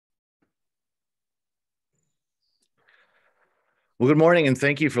Well, good morning, and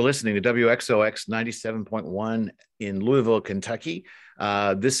thank you for listening to WXOX 97.1 in Louisville, Kentucky.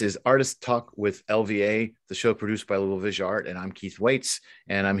 This is Artist Talk with LVA, the show produced by Louisville Visual Art, and I'm Keith Waits,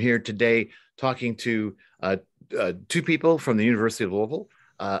 and I'm here today talking to two people from the University of Louisville.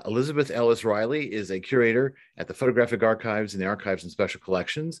 Elizabeth Ellis Reilly is a curator at the Photographic Archives and the Archives and Special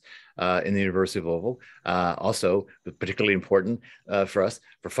Collections in the University of Louisville. Also, particularly important for us,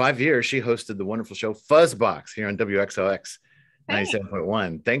 for 5 years, she hosted the wonderful show Fuzzbox here on WXOX.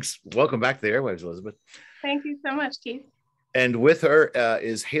 97.1. Thanks. Welcome back to the airwaves, Elizabeth. Thank you so much, Keith. And with her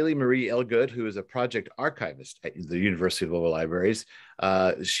is Haley Marie Ellegood, who is a project archivist at the University of Louisville Libraries.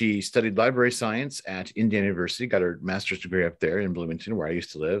 She studied library science at Indiana University, got her master's degree up there in Bloomington, where I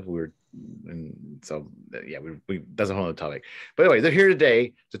used to live. That's a whole other topic. But anyway, they're here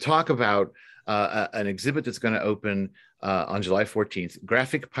today to talk about an exhibit that's going to open on July 14th,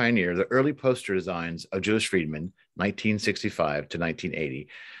 Graphic Pioneer, the early poster designs of Julius Friedman, 1965 to 1980.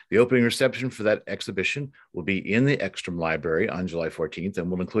 The opening reception for that exhibition will be in the Ekstrom Library on July 14th and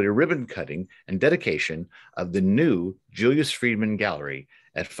will include a ribbon cutting and dedication of the new Julius Friedman Gallery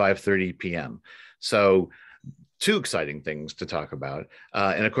at 5:30 p.m. So two exciting things to talk about.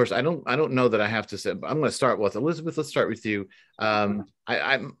 And of course, I don't know that I have to say, but I'm going to start with Elizabeth. Let's start with you.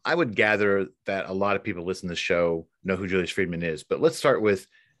 I would gather that a lot of people listening to the show know who Julius Friedman is, but let's start with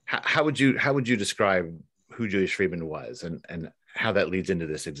how would you describe who Julius Friedman was and how that leads into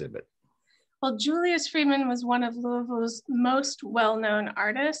this exhibit? Well, Julius Friedman was one of Louisville's most well-known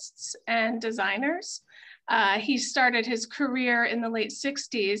artists and designers. He started his career in the late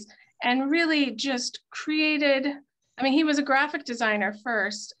 60s and really just created, he was a graphic designer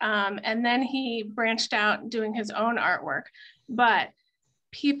first, and then he branched out doing his own artwork, but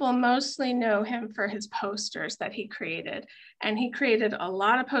people mostly know him for his posters that he created. And he created a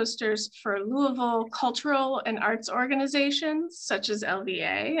lot of posters for Louisville cultural and arts organizations, such as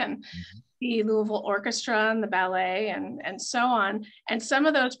LVA and the Louisville Orchestra and the ballet and so on. And some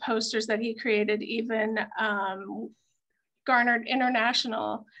of those posters that he created even garnered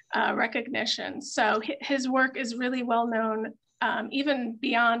international recognition. So his work is really well known, even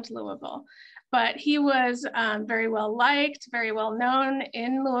beyond Louisville. But he was very well liked, very well known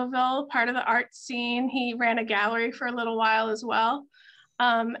in Louisville, part of the art scene. He ran a gallery for a little while as well.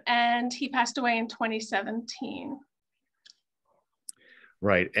 And he passed away in 2017.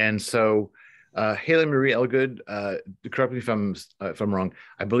 Right. And so Haley Marie Ellegood, correct me if I'm wrong,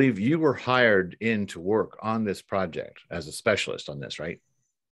 I believe you were hired in to work on this project as a specialist on this, right?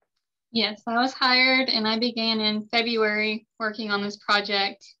 Yes, I was hired and I began in February working on this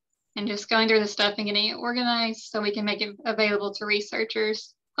project and just going through the stuff and getting it organized so we can make it available to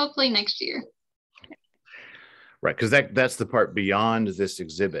researchers, hopefully next year. Right, because that's the part beyond this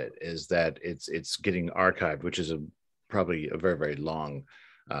exhibit, is that it's getting archived, which is probably a very, very long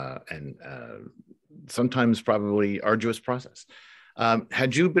and sometimes probably arduous process.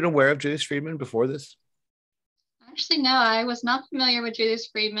 Had you been aware of Julius Friedman before this? Actually, no, I was not familiar with Julius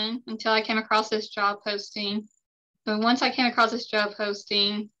Friedman until I came across this job posting. But once I came across this job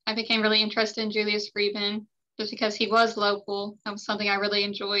posting, I became really interested in Julius Friedman just because he was local. That was something I really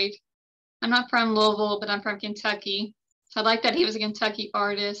enjoyed. I'm not from Louisville, but I'm from Kentucky. So I like that he was a Kentucky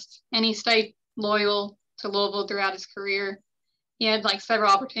artist and he stayed loyal to Louisville throughout his career. He had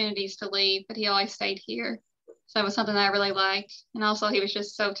several opportunities to leave, but he always stayed here. So that was something that I really liked. And also he was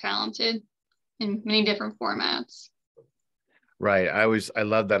just so talented in many different formats. Right. I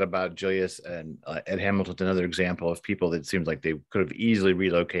love that about Julius, and Ed Hamilton's another example of people that seems like they could have easily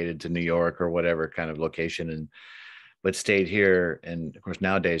relocated to New York or whatever kind of location, but stayed here. And of course,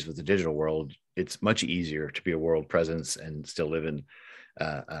 nowadays with the digital world, it's much easier to be a world presence and still live in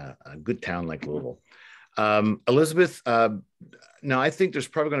a good town like Louisville. Elizabeth, now I think there's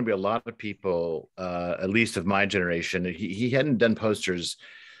probably going to be a lot of people, at least of my generation. He hadn't done posters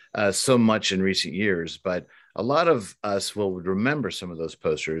so much in recent years, but a lot of us would remember some of those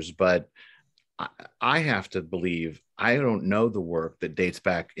posters. But I have to believe I don't know the work that dates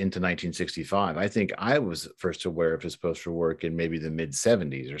back into 1965. I think I was first aware of his poster work in maybe the mid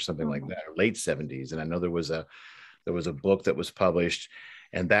 70s or something like that, or late 70s. And I know there was a book that was published,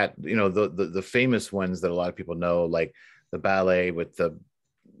 and that, the famous ones that a lot of people know, like the ballet with the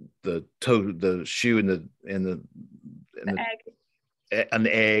shoe and the egg. An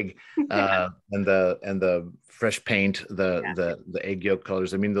egg and the fresh paint, the egg yolk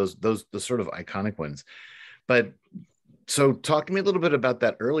colors. Those the sort of iconic ones. But so talk to me a little bit about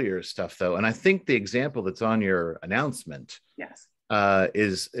that earlier stuff, though. And I think the example that's on your announcement, yes,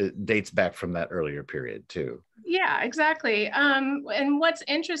 it dates back from that earlier period too. Yeah, exactly. And what's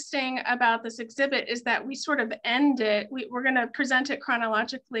interesting about this exhibit is that we sort of end it, we're going to present it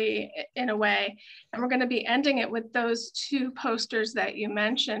chronologically in a way, and we're going to be ending it with those two posters that you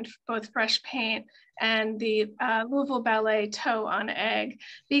mentioned, both Fresh Paint and the Louisville Ballet Toe on Egg,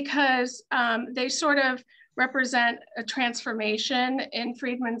 because they sort of represent a transformation in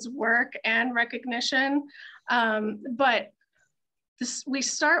Friedman's work and recognition. But we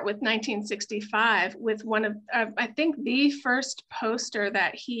start with 1965 with one of, I think, the first poster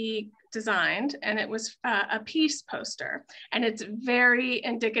that he designed, and it was a peace poster. And it's very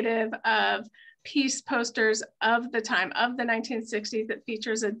indicative of peace posters of the time, of the 1960s, that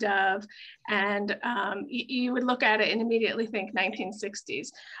features a dove. And you would look at it and immediately think 1960s.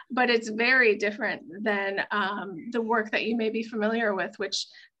 But it's very different than the work that you may be familiar with, which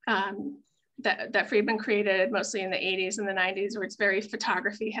that Friedman created mostly in the 80s and the 90s, where it's very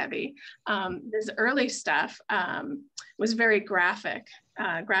photography heavy. This early stuff was very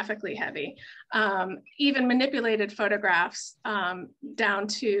graphically heavy. Even manipulated photographs down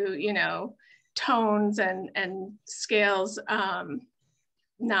to, you know, tones and scales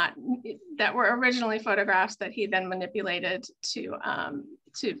not that were originally photographs that he then manipulated to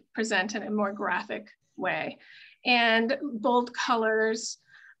present in a more graphic way. And bold colors,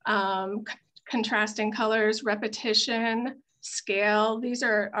 contrasting colors, repetition, scale. These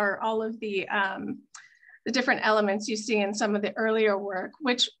are all of the different elements you see in some of the earlier work,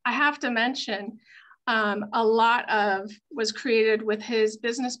 which I have to mention, a lot of was created with his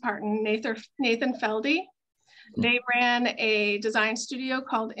business partner, Nathan Feldy. They ran a design studio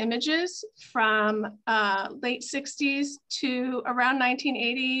called Images from late 60s to around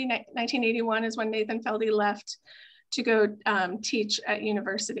 1980. 1981 is when Nathan Feldy left to go teach at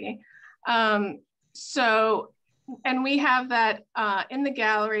university. And we have that in the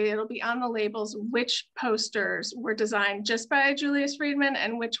gallery. It'll be on the labels which posters were designed just by Julius Friedman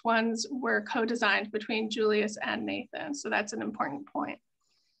and which ones were co-designed between Julius and Nathan. So that's an important point.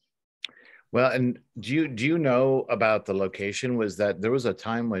 Well, and do you know about the location? Was that there was a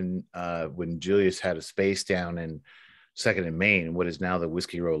time when Julius had a space down in 2nd and Main, what is now the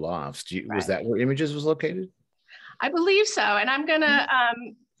Whiskey Row Lofts? Right. Was that where Images was located? I believe so. And I'm going to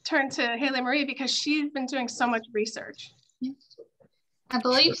turn to Haley Marie because she's been doing so much research. I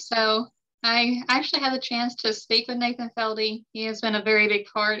believe so. I actually had the chance to speak with Nathan Feldy. He has been a very big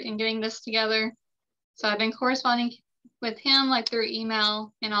part in getting this together. So I've been corresponding with him like through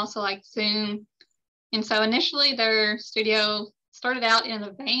email and also like Zoom. And so initially their studio started out in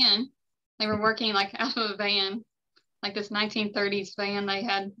a van. They were working like out of a van, like this 1930s van they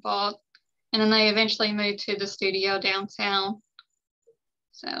had bought. And then they eventually moved to the studio downtown.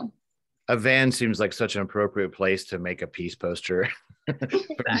 So a van seems like such an appropriate place to make a peace poster from the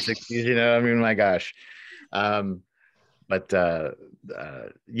 60s, you know, I mean, my gosh.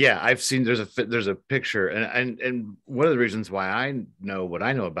 Yeah, I've seen there's a picture, and one of the reasons why I know what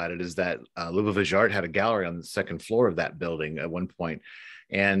I know about it is that Louisville Vigeart had a gallery on the 2nd floor of that building at one point,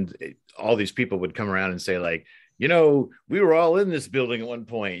 and all these people would come around and say, like, you know, we were all in this building at one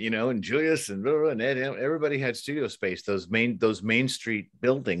point, you know, and Julius and Ed, everybody had studio space. Those Main Street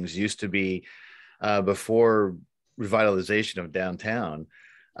buildings used to be before revitalization of downtown.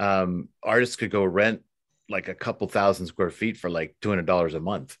 Artists could go rent like a couple thousand square feet for like $200 a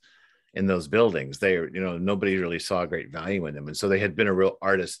month in those buildings. They, you know, nobody really saw great value in them. And so they had been a real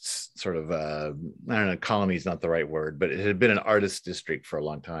artists sort of, I don't know, colony is not the right word, but it had been an artist district for a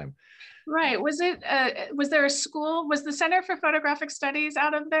long time. Right. Was there a school? Was the Center for Photographic Studies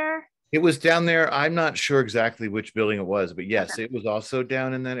out of there? It was down there. I'm not sure exactly which building it was, but yes, okay. It was also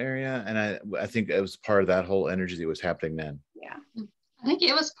down in that area. And I think it was part of that whole energy that was happening then. Yeah. I think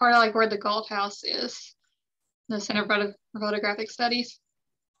it was part of like where the Galt House is, the Center for Photographic Studies.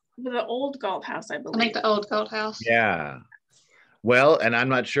 The old Galt House, I believe. I think the old Galt House. Yeah. Well, and I'm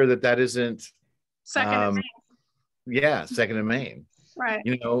not sure that isn't 2nd and Main. Yeah, 2nd and Main. Right.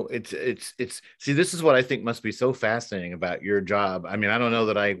 You know, it's see, this is what I think must be so fascinating about your job. I mean, I don't know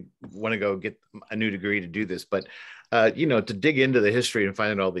that I want to go get a new degree to do this, but you know, to dig into the history and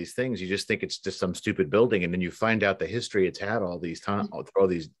find out all these things, you just think it's just some stupid building, and then you find out the history it's had all these time through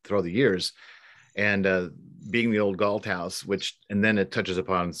all the years, and being the old Galt House, and then it touches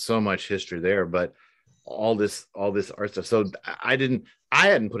upon so much history there, but all this art stuff. So I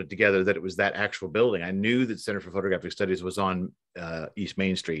hadn't put it together that it was that actual building. I knew that Center for Photographic Studies was on East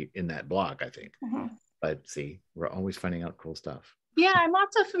Main Street in that block, I think. Mm-hmm. But see, we're always finding out cool stuff. Yeah, I'm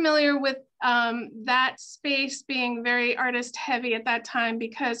also familiar with that space being very artist heavy at that time,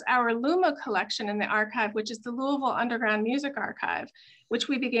 because our Luma collection in the archive, which is the Louisville Underground Music Archive, which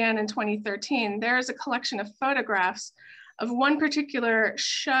we began in 2013, there is a collection of photographs of one particular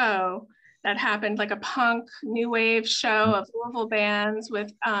show that happened, like a punk new wave show of Louisville bands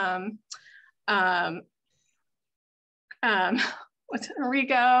with what's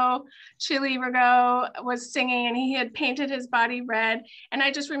Rigo, Chili Rigo was singing, and he had painted his body red. And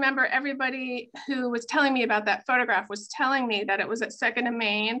I just remember everybody who was telling me about that photograph was telling me that it was at 2nd and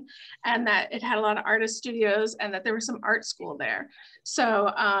Main, and that it had a lot of artist studios, and that there was some art school there.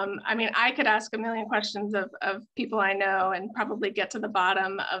 So, I mean, I could ask a million questions of people I know and probably get to the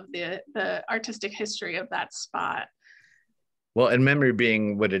bottom of the artistic history of that spot. Well, and memory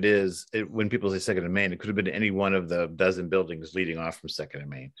being what it is, when people say 2nd and Main, it could have been any one of the dozen buildings leading off from 2nd and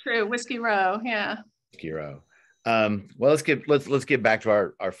Main. True, Whiskey Row, yeah. Whiskey Row. Well, let's get back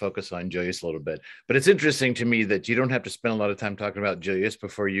to our focus on Julius a little bit. But it's interesting to me that you don't have to spend a lot of time talking about Julius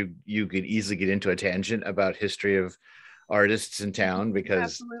before you could easily get into a tangent about history of artists in town, because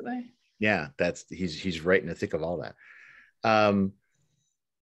absolutely, yeah, he's right in the thick of all that.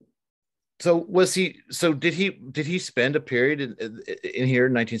 So did he spend a period in here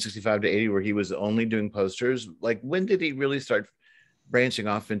in 1965 to 80 where he was only doing posters? Like, when did he really start branching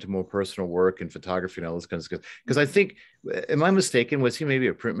off into more personal work and photography and all this kind of stuff? Because I think, am I mistaken, was he maybe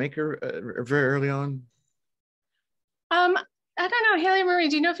a printmaker very early on? I don't know, Haley Marie,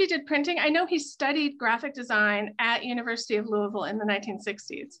 do you know if he did printing? I know he studied graphic design at University of Louisville in the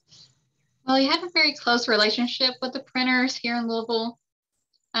 1960s. Well, he had a very close relationship with the printers here in Louisville.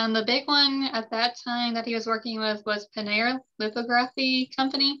 The big one at that time that he was working with was Panera Lithography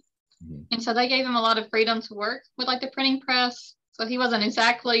Company. Mm-hmm. And so they gave him a lot of freedom to work with, like, the printing press. So he wasn't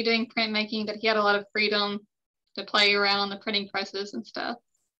exactly doing printmaking, but he had a lot of freedom to play around the printing presses and stuff.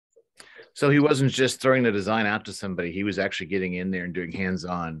 So he wasn't just throwing the design out to somebody, he was actually getting in there and doing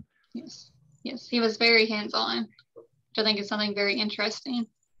hands-on. Yes, he was very hands-on, which I think is something very interesting.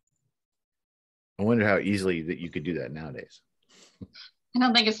 I wonder how easily that you could do that nowadays. I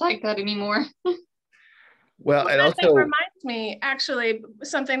don't think it's like that anymore. Well, it also reminds me, actually,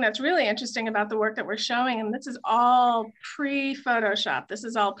 something that's really interesting about the work that we're showing, and this is all pre-Photoshop. This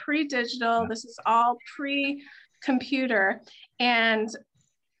is all pre-digital. This is all pre-computer. And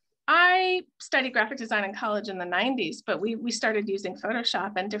I studied graphic design in college in the 90s, but we started using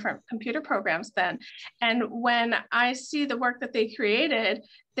Photoshop and different computer programs then. And when I see the work that they created,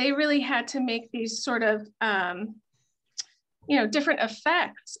 they really had to make these sort of different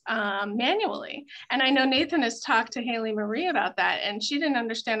effects manually. And I know Nathan has talked to Haley Marie about that, and she didn't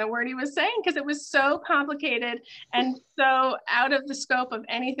understand a word he was saying because it was so complicated and so out of the scope of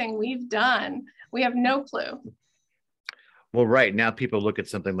anything we've done. We have no clue. Well, right now people look at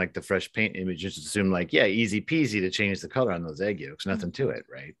something like the fresh paint image and just assume, like, yeah, easy peasy to change the color on those egg yolks, nothing to it,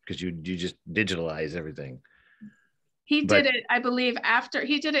 right? Because you just digitalize everything. He did it, I believe, after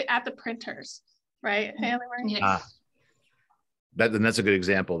he did it at the printers, right, Haley Marie? Yes. Then that's a good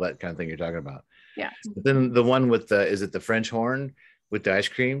example of that kind of thing you're talking about. Yeah. But then the one with is it the French horn with the ice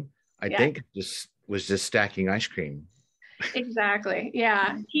cream? I think was just stacking ice cream. Exactly.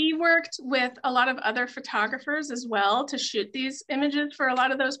 Yeah. He worked with a lot of other photographers as well to shoot these images for a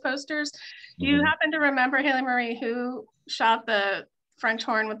lot of those posters. Do you happen to remember, Haley Marie, who shot the French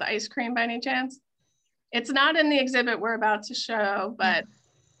horn with the ice cream by any chance? It's not in the exhibit we're about to show, but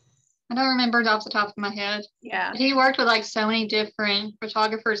I don't remember it off the top of my head. Yeah. But he worked with, like, so many different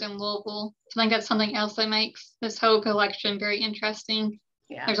photographers in Louisville. So I think that's something else that makes this whole collection very interesting.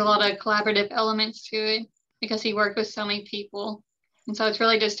 Yeah. There's a lot of collaborative elements to it because he worked with so many people. And so it's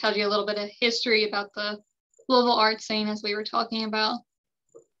really just tells you a little bit of history about the Louisville art scene, as we were talking about.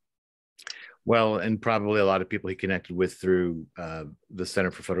 Well, and probably a lot of people he connected with through the Center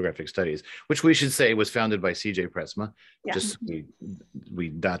for Photographic Studies, which we should say was founded by C.J. Pressma. Yeah. Just we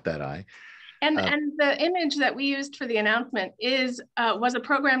dot that I. And the image that we used for the announcement was a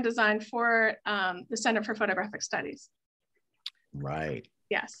program designed for the Center for Photographic Studies. Right.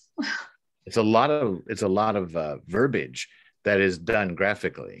 Yes. It's a lot of verbiage that is done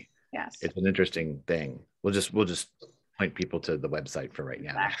graphically. Yes. It's an interesting thing. We'll just point people to the website for right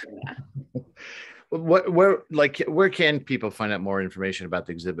now. Exactly, yeah. Where can people find out more information about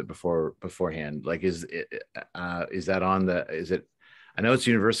the exhibit beforehand? Like, is that on the, I know it's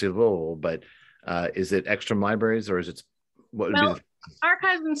University of Louisville, but is it Ekstrom Libraries, or is it, what would be the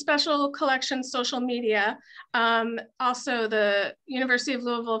Archives and Special Collections social media. Also, the University of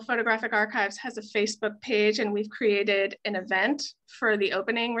Louisville Photographic Archives has a Facebook page, and we've created an event for the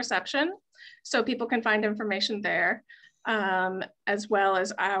opening reception, so people can find information there. as well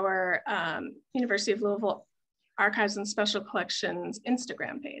as our University of Louisville Archives and Special Collections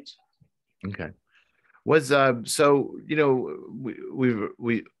Instagram page. Okay. Was so, you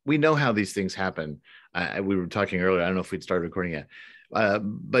know, we know how these things happen. We were talking earlier. I don't know if we'd started recording yet,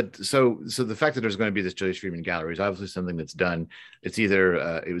 but so the fact that there's going to be this Julius Friedman gallery is obviously something that's done. It's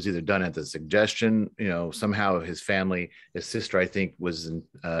either it was either done at the suggestion, you know, somehow his family, his sister, I think, is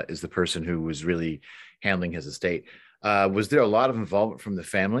the person who was really handling his estate. Was there a lot of involvement from the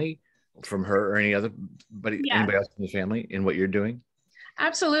family, from her or anybody else in the family in what you're doing?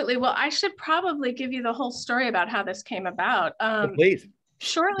 Absolutely. Well, I should probably give you the whole story about how this came about. Please.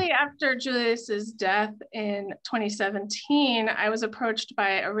 Shortly after Julius's death in 2017, I was approached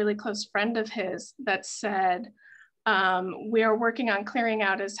by a really close friend of his that said, we are working on clearing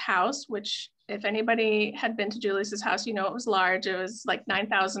out his house, which if anybody had been to Julius's house, you know, it was large. It was like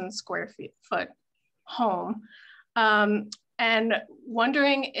 9,000 square foot home. And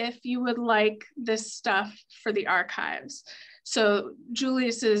wondering if you would like this stuff for the archives. So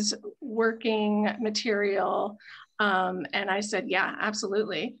Julius's working material, and I said, yeah,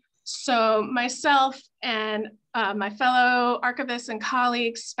 absolutely. So myself and my fellow archivists and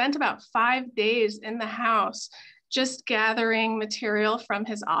colleagues spent about 5 days in the house just gathering material from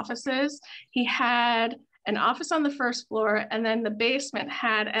his offices. He had an office on the first floor, and then the basement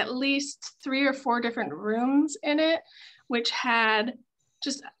had at least 3 or 4 different rooms in it, which had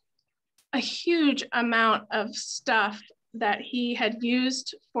just a huge amount of stuff that he had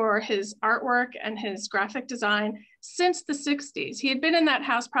used for his artwork and his graphic design since the 60s. He had been in that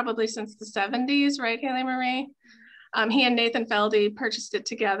house probably since the 70s, right, Haley Marie? He and Nathan Feldy purchased it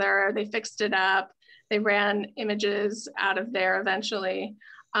together. They fixed it up. They ran images out of there eventually.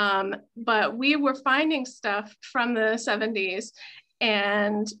 But we were finding stuff from the 70s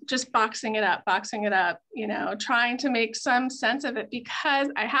and just boxing it up, you know, trying to make some sense of it, because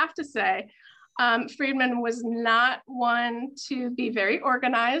I have to say, Friedman was not one to be very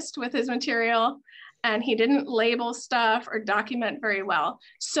organized with his material, and he didn't label stuff or document very well.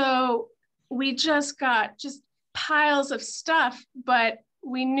 So we just got piles of stuff, but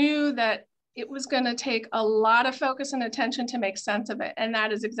we knew that it was going to take a lot of focus and attention to make sense of it. And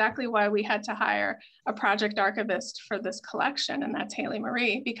that is exactly why we had to hire a project archivist for this collection, and that's Haley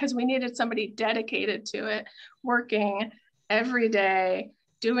Marie, because we needed somebody dedicated to it, working every day,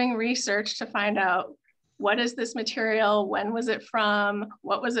 doing research to find out what is this material, when was it from,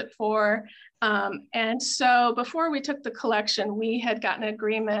 what was it for. And so before we took the collection, we had gotten an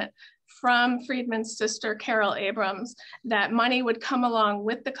agreement from Friedman's sister, Carol Abrams, that money would come along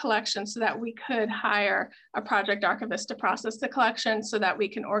with the collection so that we could hire a project archivist to process the collection so that we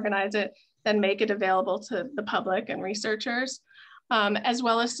can organize it, then make it available to the public and researchers, as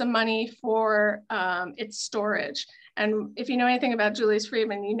well as some money for its storage. And if you know anything about Julius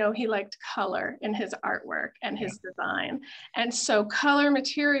Friedman, you know he liked color in his artwork and his design. And so color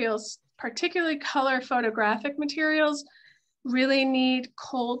materials, particularly color photographic materials, really need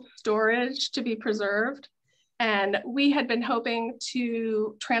cold storage to be preserved. And we had been hoping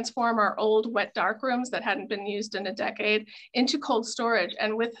to transform our old wet dark rooms that hadn't been used in a decade into cold storage.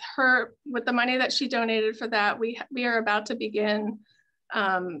 And with the money that she donated for that, we are about to begin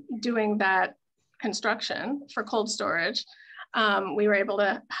doing that construction for cold storage. We were able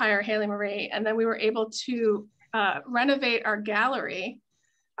to hire Haley Marie, and then we were able to renovate our gallery,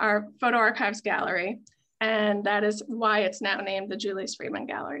 our photo archives gallery. And that is why it's now named the Julius Friedman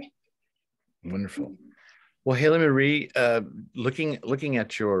Gallery. Wonderful. Well, Haley Marie, looking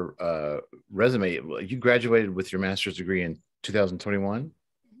at your resume, you graduated with your master's degree in 2021?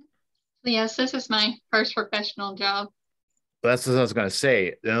 Yes, this is my first professional job. That's what I was going to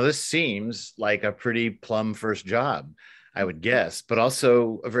say. Now, this seems like a pretty plum first job, I would guess, but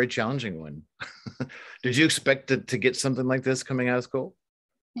also a very challenging one. Did you expect to get something like this coming out of school?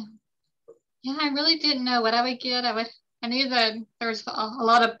 Yeah, I really didn't know what I would get. I knew that there's a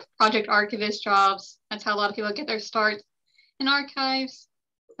lot of project archivist jobs. That's how a lot of people get their start in archives.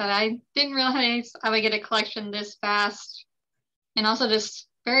 But I didn't realize I would get a collection this fast, and also just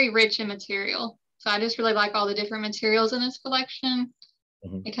very rich in material. So I just really like all the different materials in this collection,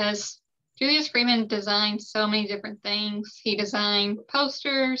 because Julius Friedman designed so many different things. He designed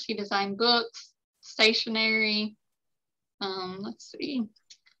posters, he designed books, stationery, let's see,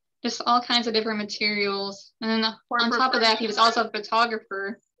 just all kinds of different materials. And then on top of that, he was also a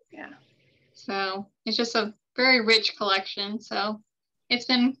photographer. Yeah. So it's just a very rich collection. So it's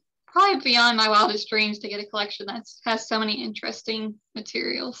been probably beyond my wildest dreams to get a collection that has so many interesting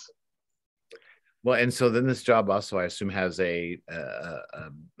materials. Well, and so then this job also, I assume, has a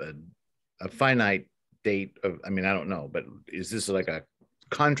finite date of, I mean, I don't know, but is this like a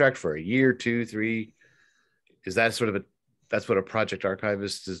contract for a year, 2, 3? Is that sort of that's what a project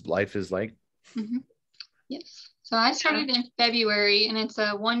archivist's life is like? Mm-hmm. Yes. So I started in February, and it's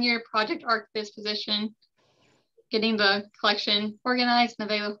a 1-year project archivist position, getting the collection organized and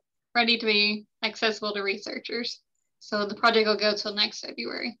available, ready to be accessible to researchers. So the project will go till next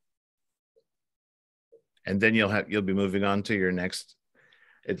February. And then you'll be moving on to your next.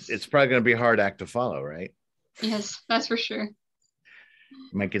 It's probably going to be a hard act to follow, right? Yes, that's for sure.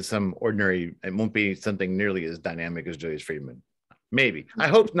 You might get some ordinary. It won't be something nearly as dynamic as Julius Friedman. Maybe. I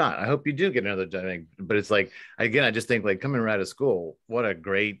hope not. I hope you do get another dynamic. But it's like, again, I just think like coming right out of school, what a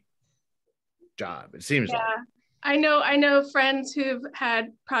great job. It seems like. I know friends who've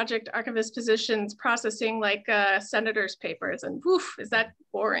had project archivist positions processing like senators' papers, and woof, is that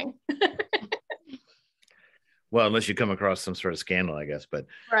boring? Well, unless you come across some sort of scandal, I guess. But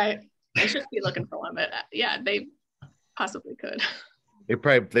right, I should be looking for one, but yeah, they possibly could. They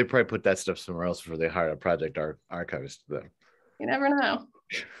probably put that stuff somewhere else before they hire a project archivist, though. You never know.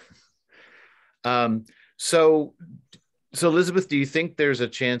 So Elizabeth, do you think there's a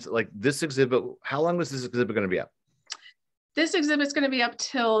chance, like this exhibit, how long is this exhibit going to be up? This exhibit's going to be up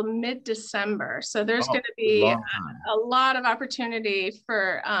till mid-December. So there's going to be a lot of opportunity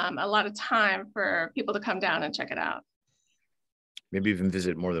for a lot of time for people to come down and check it out. Maybe even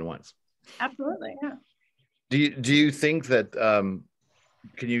visit more than once. Absolutely, yeah. Do you think that,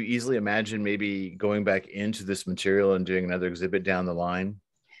 can you easily imagine maybe going back into this material and doing another exhibit down the line?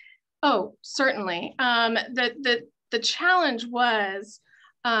 Oh, certainly. The challenge was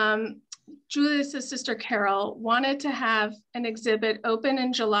Julius's sister Carol wanted to have an exhibit open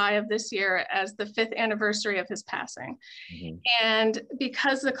in July of this year as the 5th anniversary of his passing. Mm-hmm. And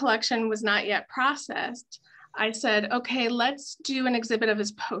because the collection was not yet processed, I said, okay, let's do an exhibit of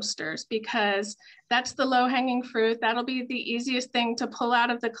his posters, because that's the low-hanging fruit. That'll be the easiest thing to pull out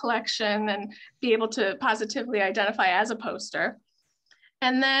of the collection and be able to positively identify as a poster.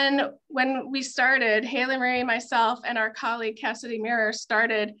 And then when we started, Haley Marie, myself, and our colleague Cassidy Mirror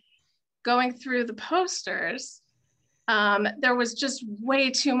started going through the posters, there was just way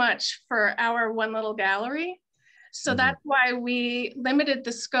too much for our one little gallery. So that's why we limited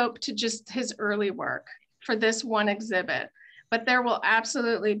the scope to just his early work for this one exhibit. But there will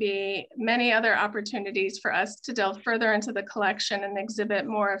absolutely be many other opportunities for us to delve further into the collection and exhibit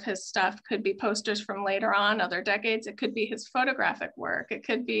more of his stuff. Could be posters from later on, other decades. It could be his photographic work. It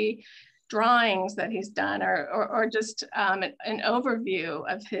could be drawings that he's done, or just an overview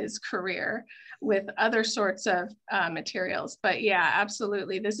of his career with other sorts of materials. But yeah,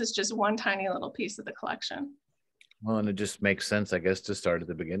 absolutely. This is just one tiny little piece of the collection. Well, and it just makes sense, I guess, to start at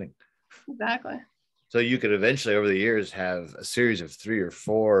the beginning. Exactly. So you could eventually, over the years, have a series of 3 or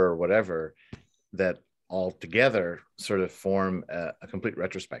 4 or whatever that all together sort of form a complete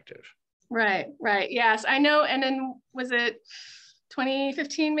retrospective. Right. Yes, I know. And then was it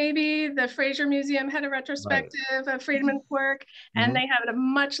 2015, maybe, the Fraser Museum had a retrospective of Friedman's work, and they had a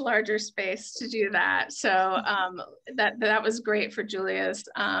much larger space to do that. So that was great for Julius,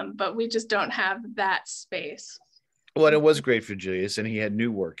 but we just don't have that space. Well, and it was great for Julius, and he had new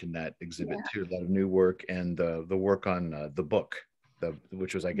work in that exhibit too, a lot of new work, and the work on the book,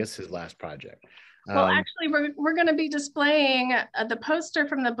 which was, I guess, his last project. Well, actually, we're going to be displaying the poster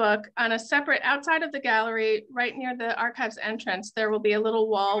from the book on a separate, outside of the gallery, right near the archives entrance. There will be a little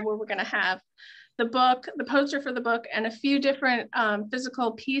wall where we're going to have the book, the poster for the book, and a few different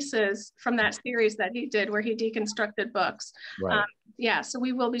physical pieces from that series that he did where he deconstructed books. Right. Yeah, so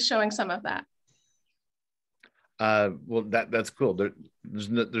we will be showing some of that. Well, that's cool.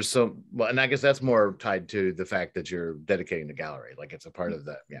 There's so, well, and I guess that's more tied to the fact that you're dedicating the gallery, like it's a part of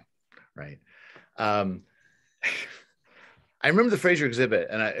that. Yeah, right. I remember the Fraser exhibit,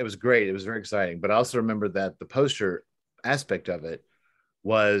 and it was great. It was very exciting. But I also remember that the poster aspect of it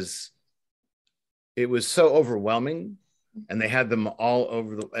was so overwhelming, and they had them all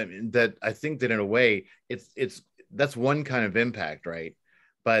over that I think that in a way that's one kind of impact, right?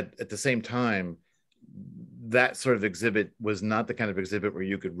 But at the same time, that sort of exhibit was not the kind of exhibit where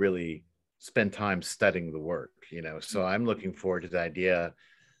you could really spend time studying the work, So I'm looking forward to the idea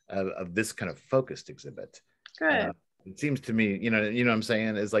of this kind of focused exhibit. Good. It seems to me, you know what I'm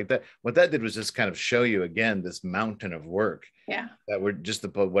saying, is like that. What that did was just kind of show you again this mountain of work. Yeah. That were just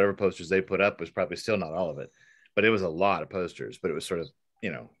whatever posters they put up was probably still not all of it, but it was a lot of posters. But it was sort of,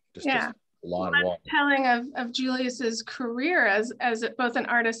 just a long wall. Telling of Julius's career as both an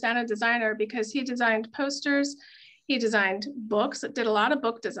artist and a designer, because he designed posters, he designed books, did a lot of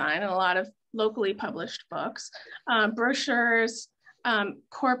book design and a lot of locally published books, brochures,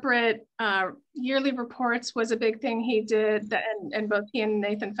 Corporate yearly reports was a big thing he did, and both he and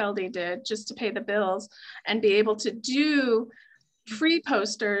Nathan Feldy did, just to pay the bills and be able to do free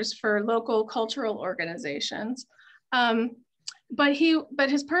posters for local cultural organizations. But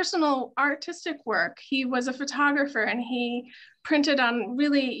his personal artistic work, he was a photographer, and he printed on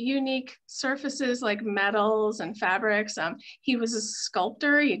really unique surfaces like metals and fabrics. He was a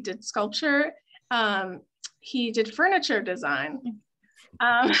sculptor, he did sculpture. He did furniture design.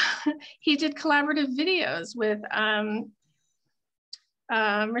 He did collaborative videos with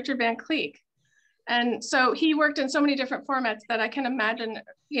Richard Van Cleek. And so he worked in so many different formats that I can imagine,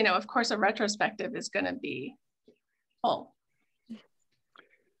 you know, of course, a retrospective is going to be full.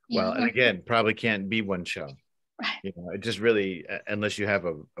 Well, and again, probably can't be one show. Right. You know, it just really, unless you have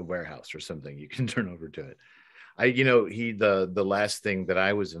a warehouse or something you can turn over to it. The last thing that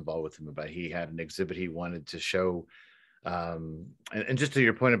I was involved with him about, he had an exhibit he wanted to show. And just to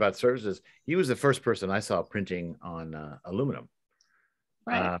your point about services, he was the first person I saw printing on aluminum.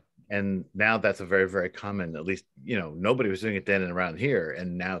 Right. And now that's a very, very common, at least, you know, nobody was doing it then and around here.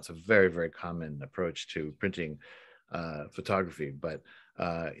 And now it's a very, very common approach to printing photography. But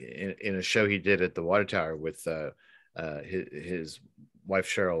in a show he did at the Water Tower with his wife,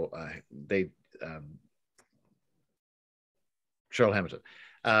 Cheryl, Cheryl Hamilton,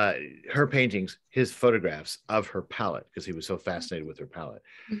 her paintings, his photographs of her palette, because he was so fascinated with her palette.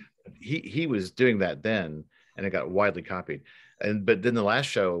 He was doing that then, and it got widely copied. But then the last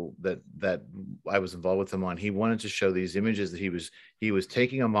show that I was involved with him on, he wanted to show these images that he was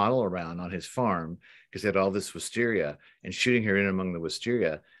taking a model around on his farm, because he had all this wisteria, and shooting her in among the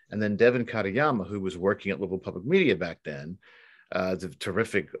wisteria. And then Devin Katayama, who was working at Louisville Public Media back then, the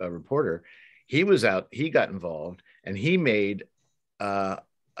terrific reporter, he was out, he got involved, and he made an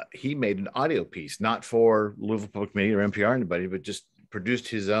audio piece, not for Louisville Public Media or NPR or anybody, but just produced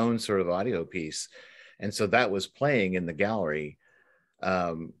his own sort of audio piece. And so that was playing in the gallery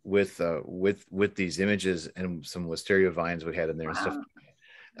with these images and some wisteria vines we had in there. Wow.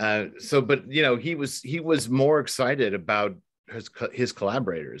 And stuff. But you know, he was more excited about his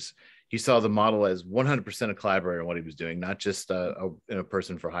collaborators. He saw the model as 100% a collaborator in what he was doing, not just a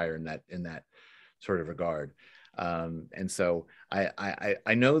person for hire in that sort of regard. And so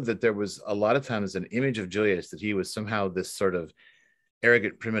I know that there was a lot of times an image of Julius that he was somehow this sort of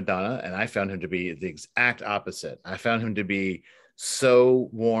arrogant prima donna, and I found him to be the exact opposite. I found him to be so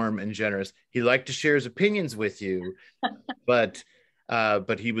warm and generous. He liked to share his opinions with you, but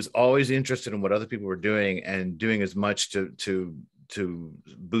he was always interested in what other people were doing and doing as much to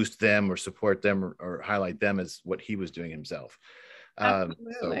boost them or support them or highlight them as what he was doing himself.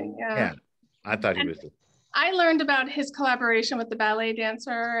 Absolutely, yeah. I thought he was. I learned about his collaboration with the ballet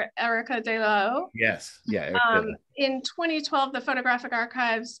dancer Erica De La O. Yes, yeah. In 2012, the Photographic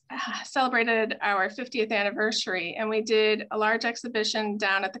Archives celebrated our 50th anniversary, and we did a large exhibition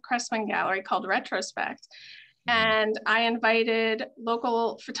down at the Cressman Gallery called Retrospect. And I invited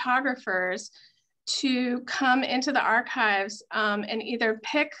local photographers to come into the archives and either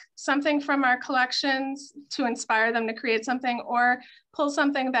pick something from our collections to inspire them to create something, or pull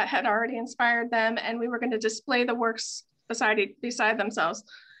something that had already inspired them, and we were going to display the works beside themselves.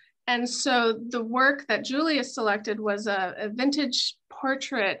 And so the work that Julius selected was a vintage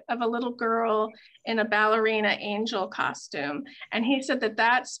portrait of a little girl in a ballerina angel costume. And he said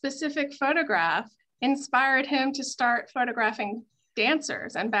that specific photograph inspired him to start photographing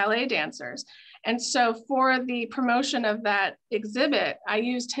dancers and ballet dancers. And so for the promotion of that exhibit, I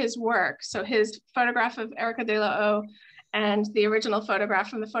used his work. So his photograph of Erica De La O and the original photograph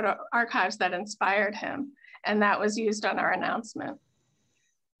from the photo archives that inspired him. And that was used on our announcement.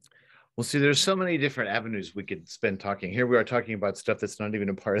 Well, see, there's so many different avenues we could spend talking. Here we are talking about stuff that's not even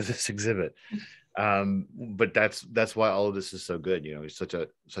a part of this exhibit. But that's why all of this is so good. You know, he's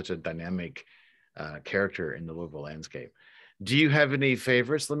such a dynamic character in the Louisville landscape. Do you have any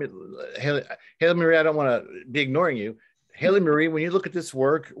favorites? Haley Marie, I don't want to be ignoring you. Haley Marie, when you look at this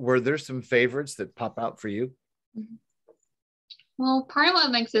work, were there some favorites that pop out for you? Well, part of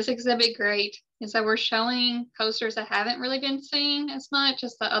what makes this exhibit great is that we're showing posters that haven't really been seen as much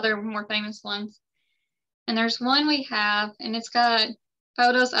as the other more famous ones. And there's one we have, and it's got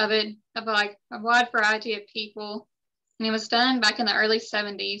photos of it, of like a wide variety of people. And it was done back in the early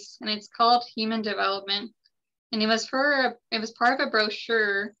 70s, and it's called Human Development. And it was part of a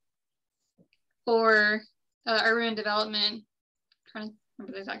brochure for urban development. I'm trying to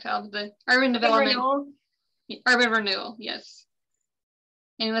remember the exact title, the urban development. Urban renewal, yes.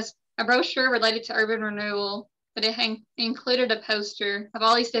 And it was a brochure related to urban renewal, but it included a poster of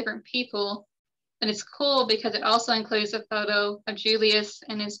all these different people But it's cool because it also includes a photo of Julius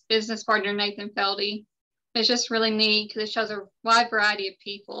and his business partner, Nathan Feldy. It's just really neat because it shows a wide variety of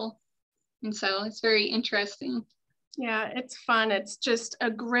people. And so it's very interesting. Yeah, it's fun. It's just a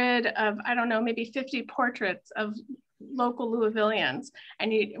grid of, I don't know, maybe 50 portraits of local Louisvillians.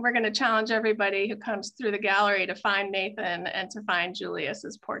 And we're going to challenge everybody who comes through the gallery to find Nathan and to find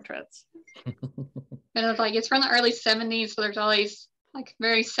Julius's portraits. And it's from the early 70s, so there's always like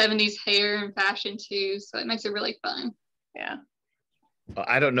very 70s hair and fashion too. So it makes it really fun. Yeah.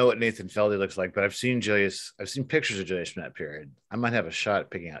 I don't know what Nathan Feldy looks like, but I've seen pictures of Julius from that period. I might have a shot at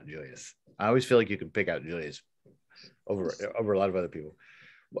picking out Julius. I always feel like you can pick out Julius over a lot of other people.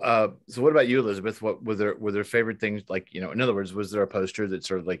 So what about you, Elizabeth? What were there favorite things, like, in other words, was there a poster that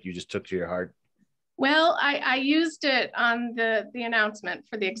sort of like you just took to your heart? Well, I used it on the announcement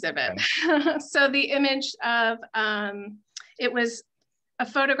for the exhibit. Okay. So the image of, it was a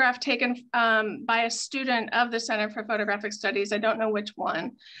photograph taken by a student of the Center for Photographic Studies. I don't know which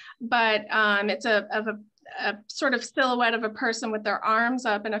one, but it's a sort of silhouette of a person with their arms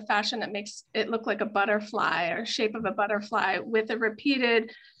up in a fashion that makes it look like a butterfly, or shape of a butterfly, with a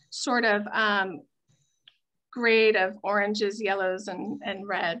repeated sort of grade of oranges, yellows, and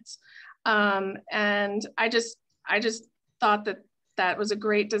reds. And I just thought that was a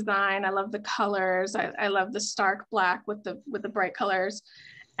great design. I love the colors. I love the stark black with the bright colors,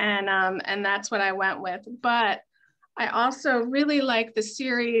 and that's what I went with. But I also really like the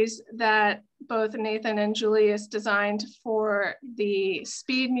series that both Nathan and Julius designed for the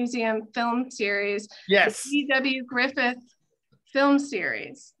Speed Museum film series. Yes. The D.W. Griffith film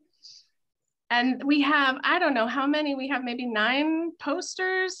series. And we have, I don't know how many, we have maybe 9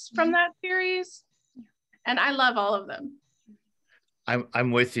 posters from that series. And I love all of them.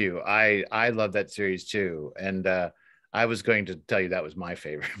 I'm with you. I love that series too. And I was going to tell you that was my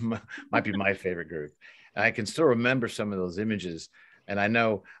favorite, might be my favorite group. And I can still remember some of those images. And I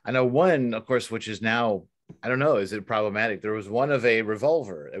know one, of course, which is now, I don't know, is it problematic? There was one of a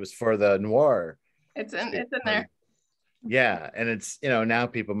revolver. It was for the noir. It's in there. Yeah, and it's, now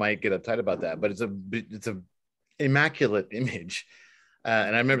people might get uptight about that, but it's a immaculate image.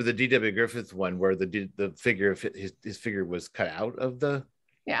 And I remember the D.W. Griffith one where the figure of his figure was cut out of the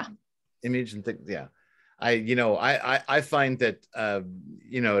image and things. Yeah, I find that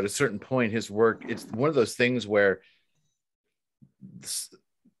at a certain point his work, it's one of those things where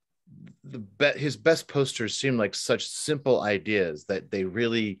his best posters seem like such simple ideas that they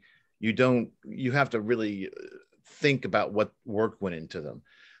really you have to really think about what work went into them.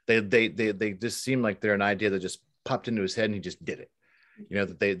 They just seem like they're an idea that just popped into his head and he just did it.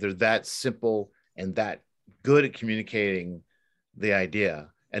 That they're that simple and that good at communicating the idea.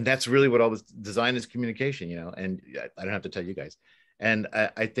 And that's really what all this design is, communication, and I don't have to tell you guys. And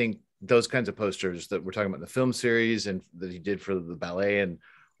I think those kinds of posters that we're talking about in the film series and that he did for the ballet and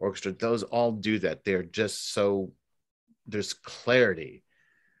orchestra, those all do that. They're just there's clarity.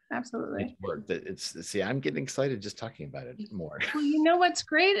 Absolutely. See, I'm getting excited just talking about it more. Well, what's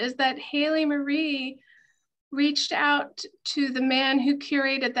great is that Haley Marie reached out to the man who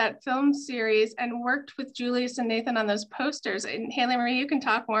curated that film series and worked with Julius and Nathan on those posters. And Haley Marie, you can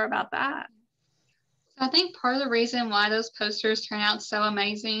talk more about that. I think part of the reason why those posters turn out so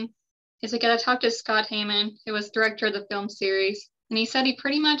amazing is because I talked to Scott Hammond, who was director of the film series, and he said he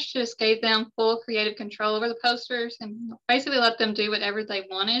pretty much just gave them full creative control over the posters and basically let them do whatever they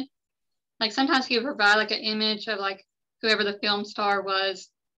wanted. Like sometimes he would provide like an image of like whoever the film star was,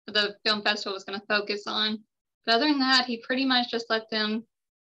 the film festival was going to focus on. But other than that, he pretty much just let them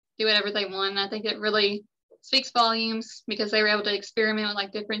do whatever they want. And I think it really speaks volumes because they were able to experiment with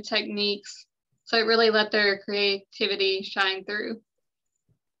like different techniques. So it really let their creativity shine through.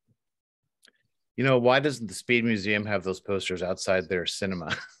 Why doesn't the Speed Museum have those posters outside their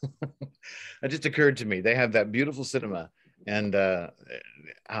cinema? It just occurred to me. They have that beautiful cinema. And that's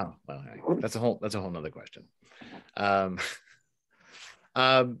a whole nother question.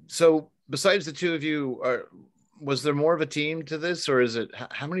 So besides the two of you, was there more of a team to this, or is it,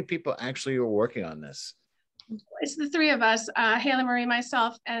 how many people actually are working on this? It's the 3 of us, Haley Marie,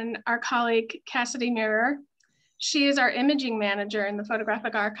 myself, and our colleague Cassidy Mirror. She is our imaging manager in the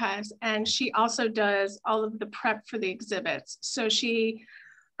photographic archives, and she also does all of the prep for the exhibits. So she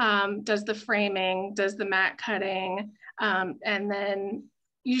does the framing, does the mat cutting, and then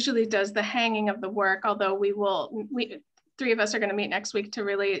usually does the hanging of the work, although three of us are going to meet next week to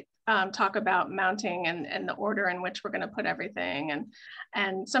really talk about mounting and the order in which we're going to put everything.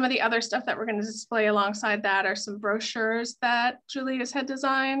 And some of the other stuff that we're going to display alongside that are some brochures that Julius had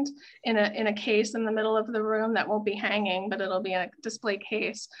designed in a case in the middle of the room that won't be hanging, but it'll be a display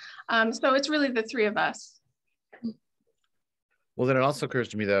case. So it's really the three of us. Well, then it also occurs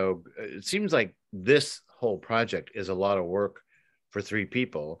to me, though, it seems like this whole project is a lot of work for three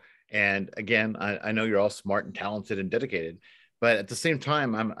people. And again, I know you're all smart and talented and dedicated, but at the same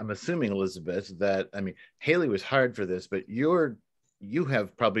time, I'm assuming, Elizabeth, that, I mean, Haley was hired for this, but you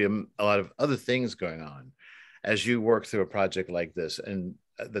have probably a lot of other things going on as you work through a project like this, and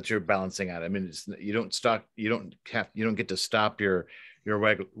that you're balancing out. I mean, you don't get to stop your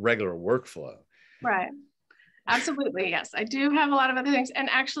regular workflow. Right. Absolutely. Yes, I do have a lot of other things. And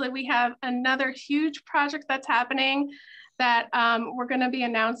actually, we have another huge project that's happening that we're going to be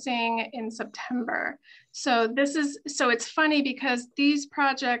announcing in September. So it's funny because these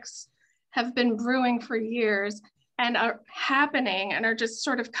projects have been brewing for years and are happening and are just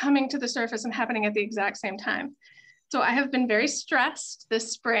sort of coming to the surface and happening at the exact same time. So I have been very stressed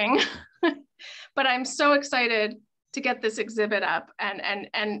this spring, but I'm so excited to get this exhibit up, and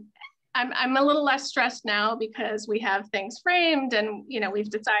I'm a little less stressed now because we have things framed, and we've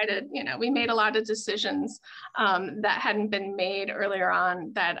decided, we made a lot of decisions that hadn't been made earlier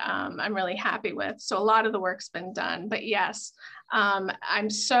on that I'm really happy with. So a lot of the work's been done, but yes, I'm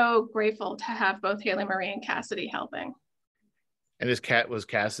so grateful to have both Haley Marie and Cassidy helping. And was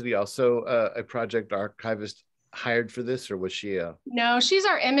Cassidy also a project archivist hired for this, or was she a? No, she's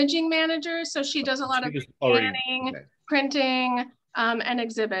our imaging manager. So she does a lot of scanning, okay, printing, and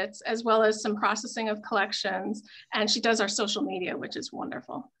exhibits, as well as some processing of collections. And she does our social media, which is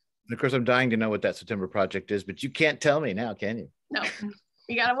wonderful. And of course, I'm dying to know what that September project is, but you can't tell me now, can you? No,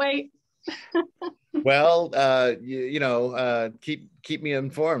 you gotta wait. Well, keep me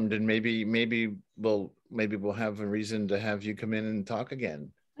informed, and maybe we'll have a reason to have you come in and talk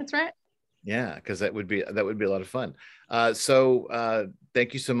again. That's right. Yeah, because that would be a lot of fun. So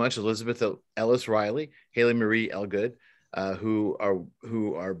thank you so much, Elizabeth Ellis Reilly, Haley Marie Ellegood, who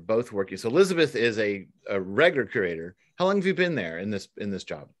are both working. So Elizabeth is a regular curator. How long have you been there in this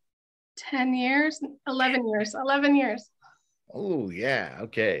job? 10 years, 11 years, 11 years. Oh yeah,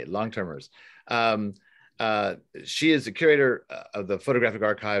 okay, long-termers. She is the curator of the photographic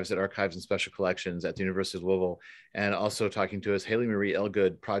archives at Archives and Special Collections at the University of Louisville, and also talking to us, Haley Marie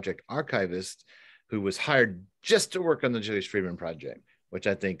Ellegood, project archivist, who was hired just to work on the Julius Friedman project, which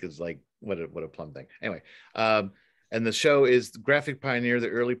I think is like what a plum thing. Anyway, and the show is Graphic Pioneer, the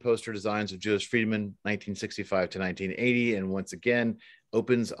early poster designs of Julius Friedman, 1965 to 1980, and once again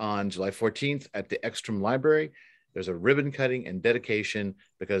opens on July 14th at the Ekstrom Library. There's a ribbon cutting and dedication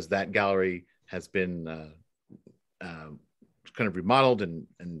because that gallery has been kind of remodeled and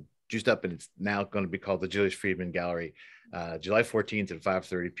juiced up, and it's now going to be called the Julius Friedman Gallery, July 14th at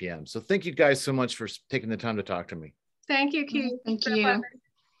 5:30 p.m. So thank you guys so much for taking the time to talk to me. Thank you, Keith. Thank you.